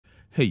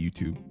Hey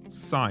YouTube,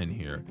 Sign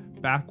here,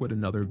 back with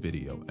another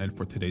video, and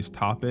for today's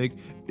topic,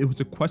 it was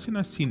a question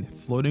I've seen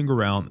floating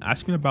around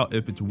asking about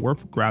if it's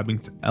worth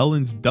grabbing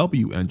Ellen's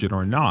W engine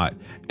or not,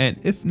 and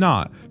if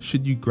not,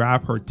 should you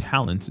grab her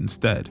talents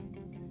instead?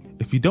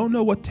 If you don't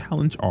know what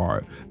talents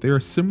are, they are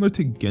similar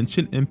to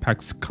Genshin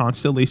Impact's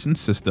Constellation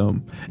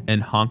system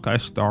and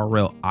Honkai Star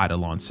Rail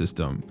Eidolon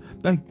system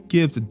that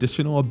gives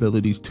additional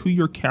abilities to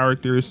your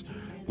characters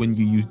when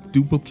you use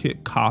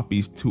duplicate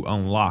copies to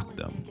unlock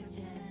them.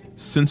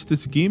 Since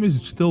this game is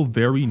still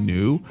very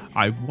new,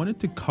 I wanted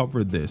to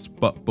cover this,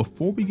 but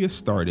before we get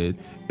started,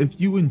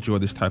 if you enjoy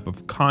this type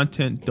of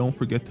content, don't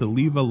forget to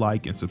leave a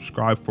like and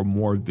subscribe for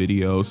more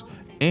videos.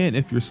 And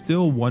if you're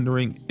still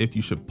wondering if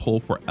you should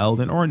pull for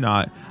Ellen or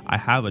not, I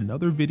have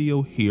another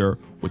video here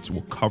which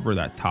will cover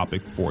that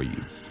topic for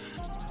you.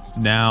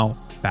 Now,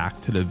 back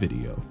to the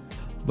video.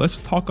 Let's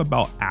talk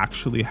about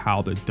actually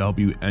how the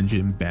W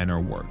engine banner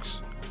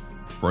works.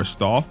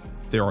 First off,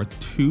 there are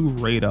two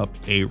rate-up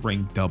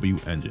A-rank W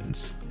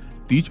engines.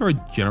 These are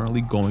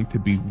generally going to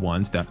be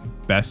ones that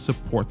best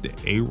support the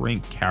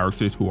A-rank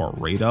characters who are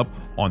rate-up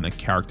on the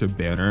character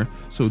banner,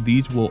 so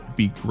these will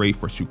be great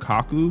for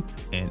Shukaku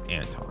and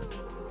Anton.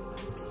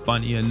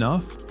 Funny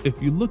enough,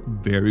 if you look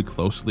very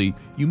closely,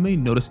 you may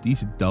notice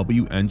these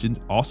W engines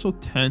also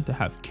tend to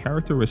have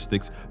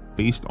characteristics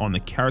based on the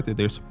character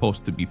they're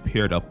supposed to be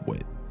paired up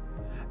with.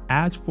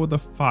 As for the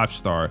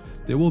 5-star,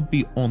 there will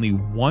be only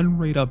one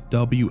rate-up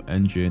W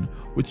engine,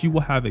 which you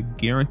will have a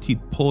guaranteed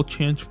pull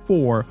chance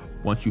for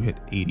once you hit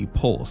 80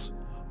 pulls.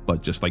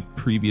 But just like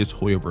previous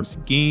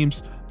Hoyoverse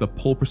games, the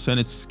pull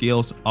percentage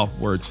scales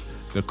upwards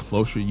the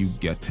closer you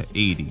get to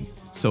 80,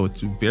 so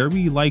it's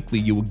very likely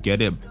you will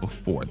get it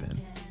before then.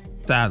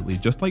 Sadly,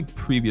 just like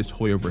previous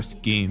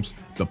Hoyoverse games,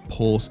 the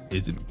pulls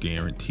isn't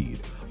guaranteed,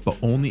 but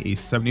only a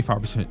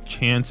 75%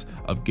 chance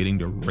of getting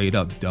the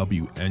rate-up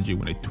W engine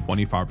with a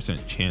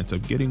 25% chance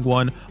of getting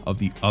one of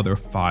the other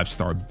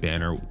 5-star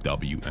banner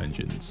W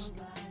engines.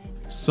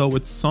 So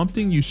it's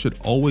something you should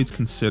always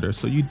consider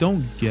so you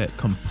don't get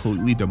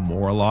completely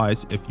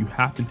demoralized if you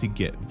happen to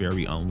get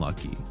very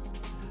unlucky.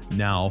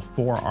 Now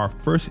for our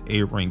first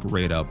A-rank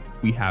rate-up,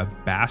 we have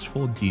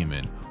Bashful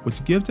Demon,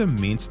 which gives a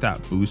main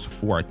stat boost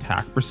for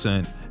attack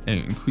percent and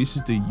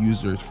increases the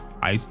user's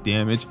ice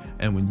damage,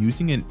 and when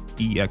using an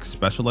EX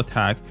special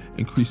attack,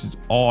 increases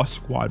all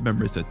squad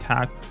members'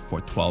 attack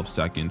for 12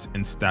 seconds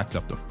and stacks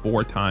up to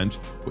 4 times,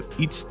 with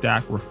each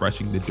stack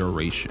refreshing the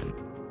duration.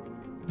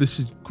 This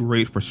is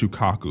great for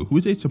Shukaku, who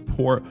is a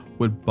support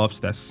with buffs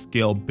that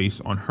scale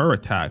based on her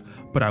attack,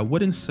 but I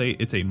wouldn't say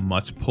it's a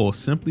must pull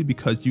simply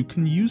because you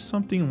can use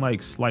something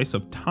like Slice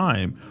of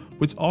Time,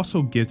 which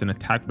also gives an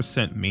attack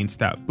percent main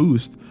stat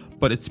boost,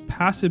 but its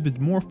passive is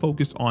more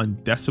focused on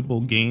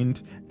decibel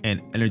gains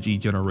and energy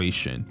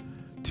generation,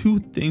 two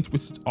things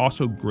which is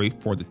also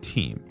great for the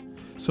team.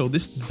 So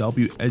this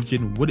W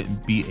engine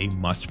wouldn't be a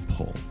must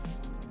pull.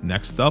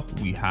 Next up,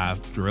 we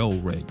have Drill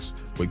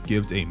Rigs, which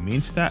gives a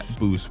main stat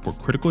boost for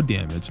critical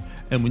damage,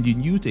 and when you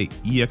use a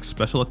EX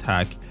special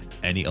attack,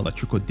 any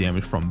electrical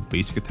damage from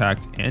basic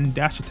attacks and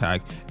dash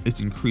attack is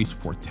increased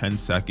for 10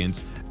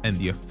 seconds, and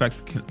the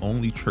effect can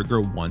only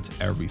trigger once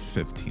every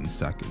 15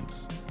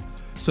 seconds.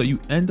 So you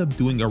end up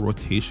doing a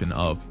rotation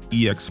of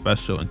EX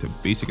special into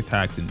basic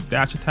attack and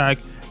dash attack,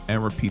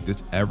 and repeat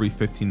this every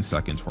 15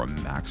 seconds for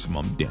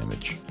maximum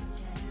damage.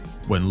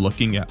 When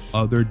looking at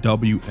other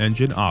W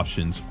engine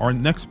options, our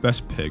next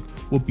best pick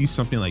will be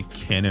something like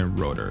Cannon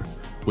Rotor,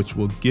 which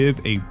will give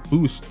a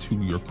boost to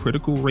your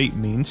critical rate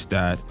main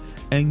stat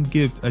and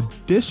gives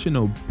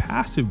additional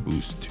passive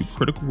boost to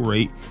critical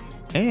rate,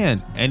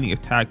 and any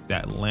attack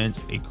that lands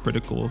a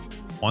critical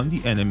on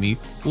the enemy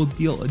will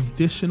deal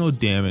additional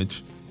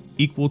damage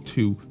equal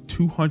to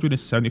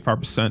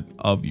 275%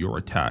 of your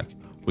attack,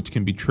 which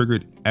can be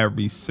triggered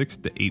every 6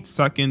 to 8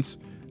 seconds.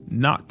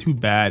 Not too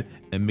bad,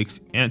 and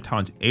makes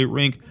Anton's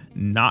A-rank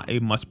not a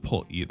must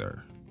pull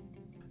either.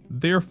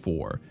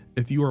 Therefore,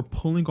 if you are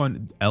pulling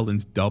on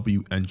Ellen's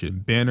W engine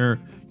banner,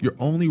 your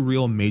only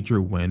real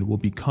major win will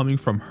be coming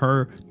from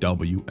her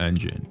W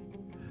engine.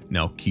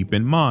 Now keep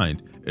in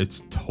mind,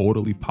 it's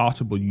totally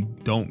possible you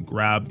don't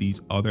grab these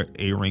other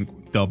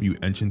A-rank W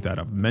engines that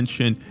I've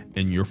mentioned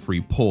in your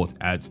free pulls,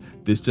 as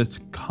this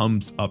just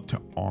comes up to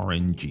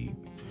RNG.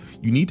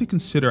 You need to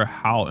consider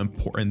how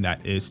important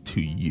that is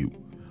to you.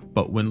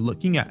 But when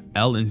looking at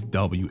Ellen's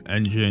W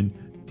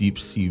engine, Deep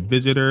Sea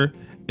Visitor,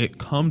 it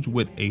comes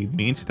with a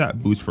main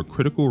stat boost for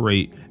critical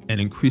rate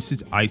and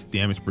increases ice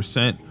damage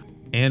percent,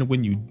 and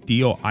when you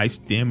deal ice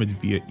damage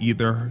via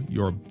either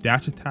your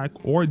dash attack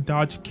or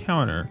dodge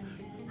counter,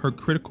 her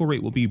critical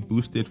rate will be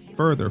boosted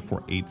further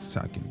for 8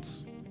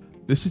 seconds.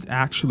 This is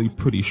actually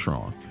pretty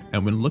strong,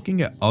 and when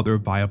looking at other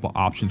viable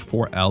options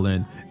for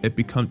Ellen, it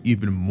becomes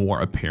even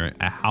more apparent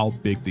at how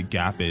big the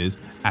gap is,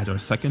 as our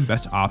second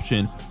best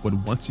option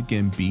would once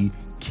again be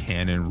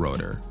Cannon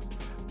Rotor.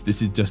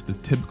 This is just the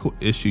typical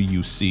issue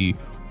you see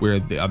where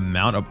the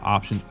amount of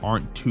options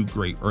aren't too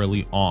great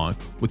early on,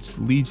 which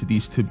leads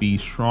these to be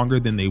stronger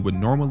than they would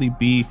normally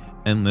be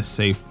in, let's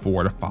say,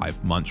 4 to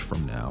 5 months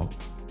from now.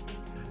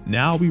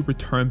 Now we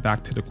return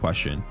back to the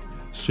question,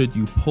 should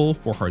you pull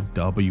for her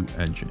W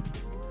engine?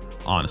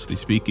 Honestly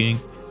speaking,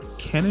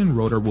 cannon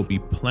rotor will be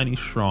plenty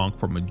strong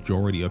for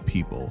majority of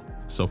people,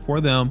 so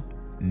for them,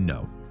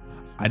 no.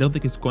 I don't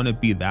think it's going to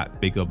be that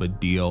big of a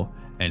deal,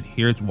 and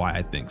here's why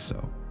I think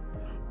so.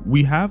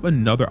 We have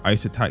another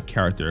Ice Attack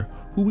character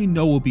who we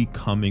know will be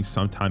coming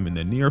sometime in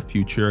the near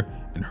future,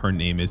 and her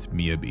name is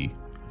Miyabi.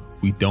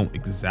 We don't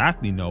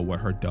exactly know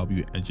what her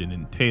W engine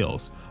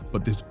entails,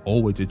 but there's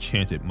always a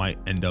chance it might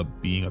end up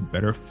being a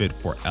better fit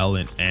for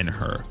Ellen and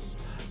her.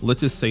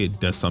 Let's just say it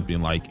does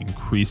something like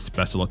increase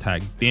special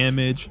attack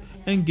damage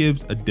and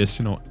gives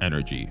additional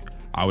energy.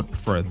 I would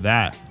prefer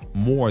that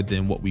more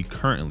than what we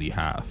currently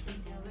have.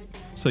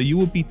 So you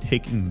will be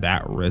taking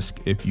that risk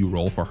if you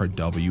roll for her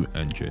W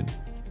engine.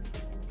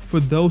 For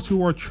those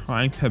who are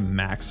trying to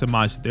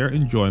maximize their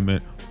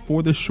enjoyment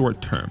for the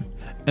short term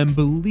and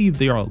believe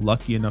they are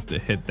lucky enough to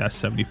hit that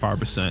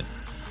 75%,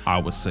 I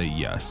would say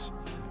yes.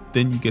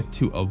 Then you get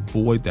to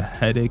avoid the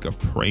headache of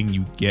praying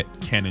you get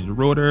cannon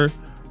rotor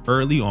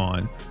early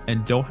on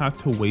and don't have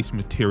to waste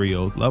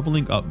materials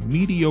leveling up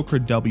mediocre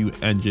W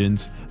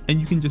engines, and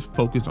you can just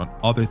focus on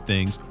other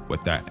things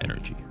with that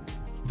energy.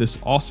 This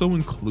also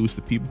includes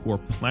the people who are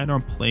planning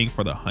on playing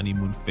for the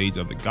honeymoon phase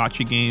of the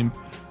gacha game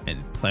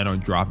and plan on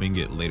dropping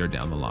it later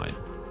down the line.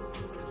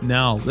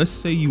 Now let's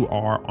say you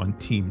are on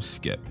Team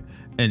Skip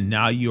and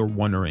now you're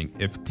wondering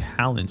if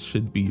talent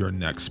should be your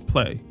next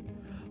play.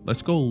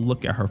 Let's go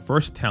look at her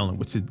first talent,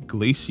 which is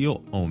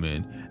Glacial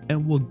Omen,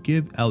 and will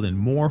give Ellen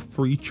more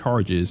free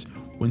charges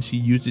when she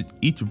uses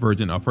each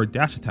version of her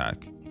dash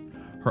attack.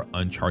 Her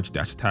uncharged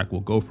dash attack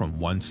will go from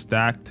 1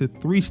 stack to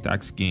 3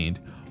 stacks gained,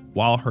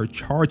 while her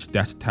charged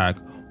dash attack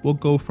will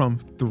go from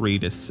 3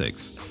 to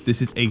 6.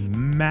 This is a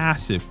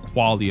massive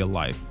quality of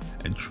life,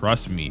 and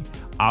trust me,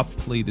 I've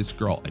played this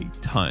girl a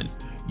ton.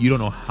 You don't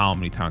know how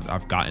many times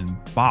I've gotten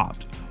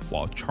bopped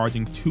while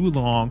charging too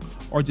long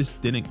or just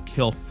didn't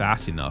kill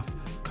fast enough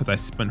because I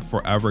spent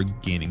forever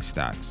gaining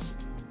stacks.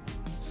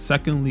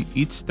 Secondly,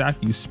 each stack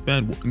you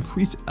spend will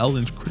increase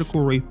Ellen's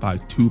critical rate by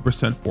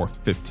 2% for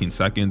 15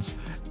 seconds,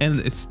 and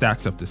it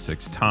stacks up to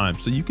 6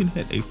 times, so you can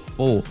hit a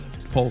full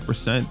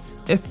 12%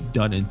 if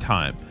done in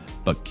time.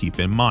 But keep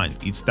in mind,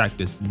 each stack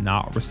does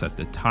not reset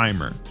the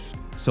timer,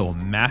 so a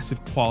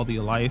massive quality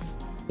of life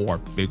or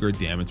bigger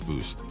damage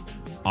boost.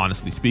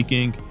 Honestly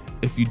speaking,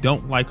 if you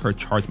don't like her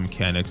charge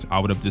mechanics, I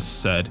would have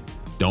just said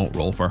don't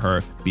roll for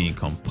her, being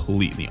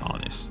completely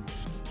honest.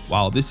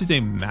 While this is a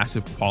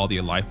massive quality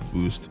of life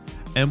boost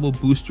and will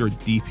boost your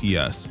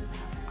DPS,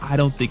 I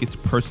don't think it's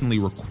personally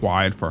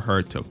required for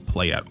her to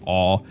play at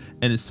all,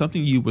 and it's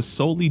something you would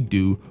solely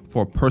do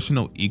for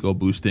personal ego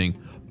boosting.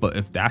 But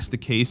if that's the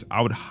case,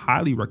 I would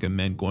highly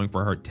recommend going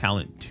for her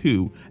talent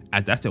 2,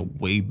 as that's a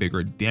way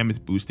bigger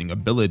damage boosting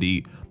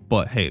ability,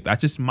 but hey,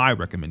 that's just my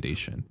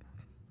recommendation.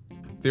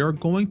 There are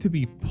going to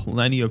be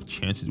plenty of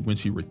chances when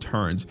she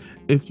returns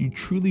if you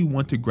truly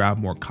want to grab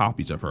more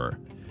copies of her.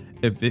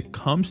 If it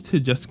comes to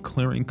just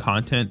clearing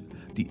content,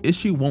 the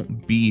issue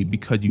won't be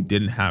because you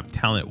didn't have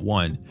talent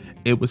 1,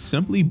 it would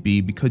simply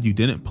be because you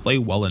didn't play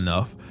well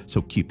enough,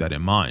 so keep that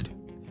in mind.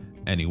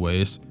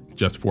 Anyways,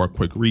 just for a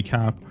quick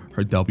recap,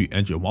 her W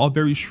engine, while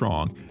very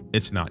strong,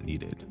 it's not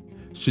needed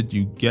should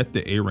you get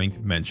the A rank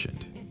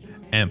mentioned.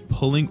 And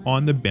pulling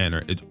on the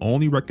banner is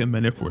only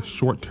recommended for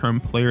short-term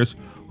players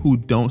who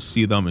don't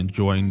see them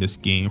enjoying this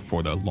game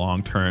for the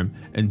long term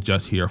and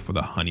just here for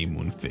the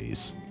honeymoon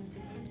phase.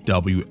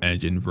 W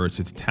engine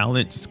versus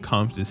talent just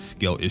comes to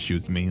skill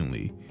issues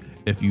mainly.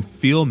 If you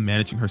feel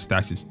managing her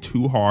stacks is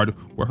too hard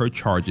with her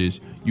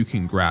charges, you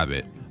can grab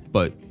it,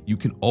 but you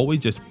can always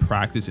just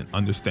practice and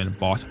understand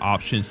boss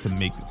options to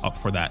make up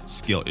for that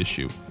skill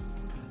issue.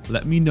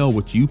 Let me know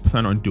what you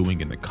plan on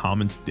doing in the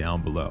comments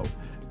down below,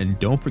 and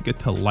don't forget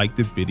to like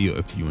the video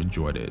if you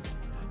enjoyed it.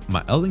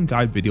 My Ellen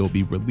guide video will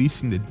be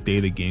releasing the day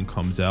the game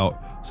comes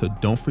out, so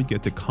don't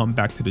forget to come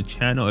back to the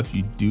channel if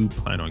you do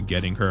plan on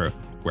getting her,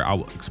 where I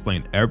will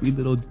explain every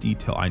little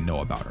detail I know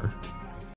about her.